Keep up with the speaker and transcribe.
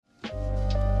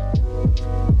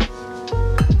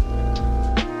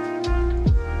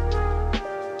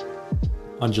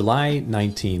On July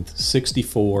 19th,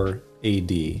 64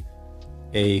 AD,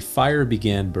 a fire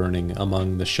began burning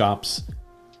among the shops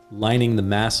lining the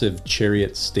massive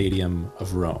chariot stadium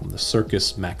of Rome, the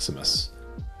Circus Maximus.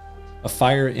 A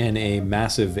fire in a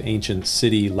massive ancient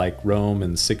city like Rome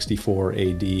in 64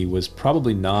 AD was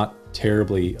probably not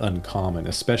terribly uncommon,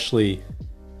 especially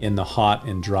in the hot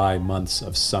and dry months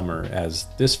of summer as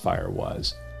this fire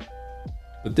was.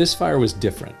 But this fire was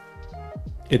different.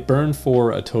 It burned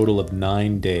for a total of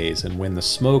 9 days, and when the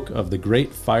smoke of the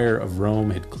Great Fire of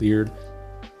Rome had cleared,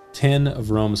 10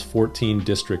 of Rome's 14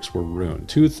 districts were ruined.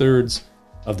 2/3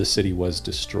 of the city was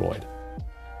destroyed.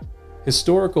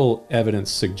 Historical evidence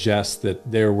suggests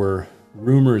that there were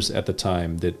rumors at the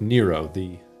time that Nero,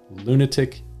 the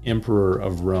lunatic emperor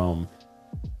of Rome,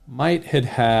 might have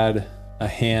had a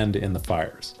hand in the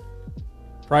fires.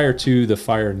 Prior to the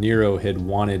fire, Nero had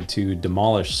wanted to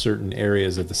demolish certain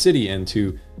areas of the city and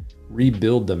to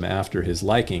rebuild them after his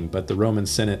liking, but the Roman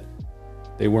Senate,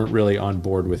 they weren't really on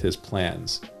board with his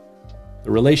plans.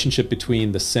 The relationship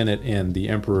between the Senate and the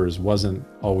emperors wasn't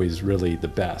always really the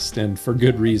best, and for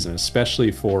good reason,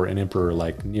 especially for an emperor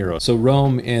like Nero. So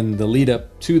Rome, in the lead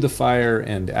up to the fire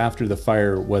and after the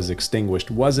fire was extinguished,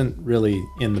 wasn't really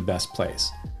in the best place.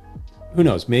 Who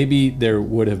knows, maybe there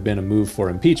would have been a move for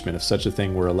impeachment if such a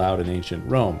thing were allowed in ancient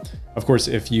Rome. Of course,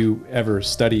 if you ever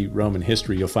study Roman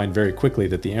history, you'll find very quickly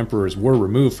that the emperors were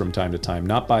removed from time to time,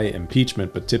 not by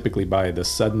impeachment, but typically by the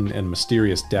sudden and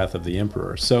mysterious death of the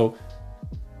emperor. So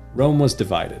Rome was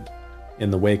divided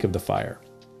in the wake of the fire.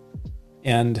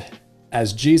 And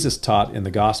as Jesus taught in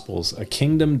the Gospels, a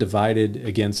kingdom divided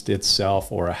against itself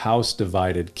or a house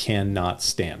divided cannot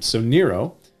stand. So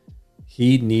Nero,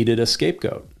 he needed a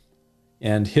scapegoat.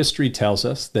 And history tells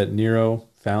us that Nero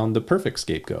found the perfect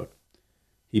scapegoat.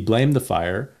 He blamed the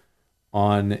fire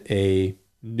on a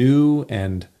new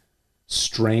and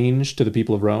strange to the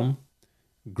people of Rome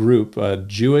group, a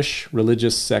Jewish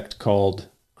religious sect called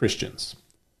Christians.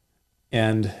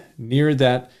 And near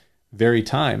that very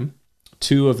time,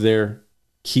 two of their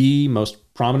key,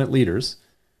 most prominent leaders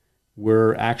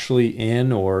were actually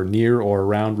in or near or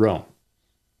around Rome,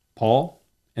 Paul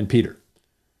and Peter.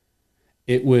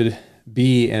 It would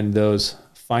be in those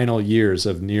final years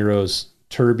of Nero's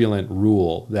turbulent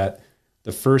rule that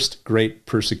the first great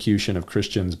persecution of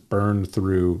Christians burned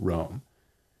through Rome.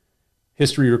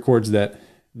 History records that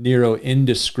Nero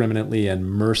indiscriminately and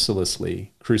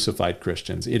mercilessly crucified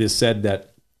Christians. It is said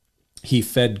that he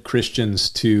fed Christians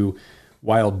to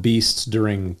wild beasts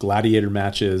during gladiator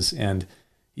matches, and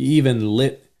he even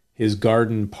lit his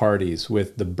garden parties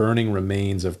with the burning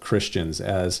remains of Christians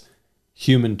as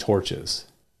human torches.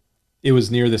 It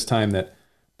was near this time that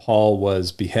Paul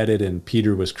was beheaded and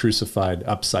Peter was crucified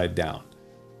upside down.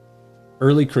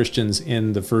 Early Christians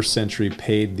in the first century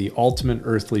paid the ultimate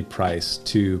earthly price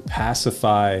to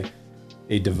pacify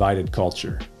a divided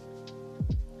culture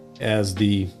as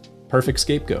the perfect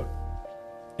scapegoat.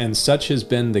 And such has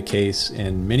been the case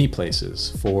in many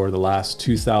places for the last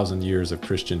 2,000 years of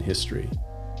Christian history.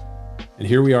 And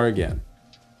here we are again,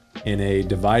 in a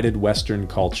divided Western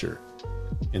culture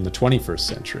in the 21st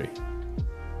century,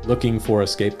 looking for a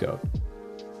scapegoat.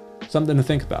 Something to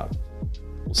think about.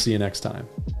 We'll see you next time.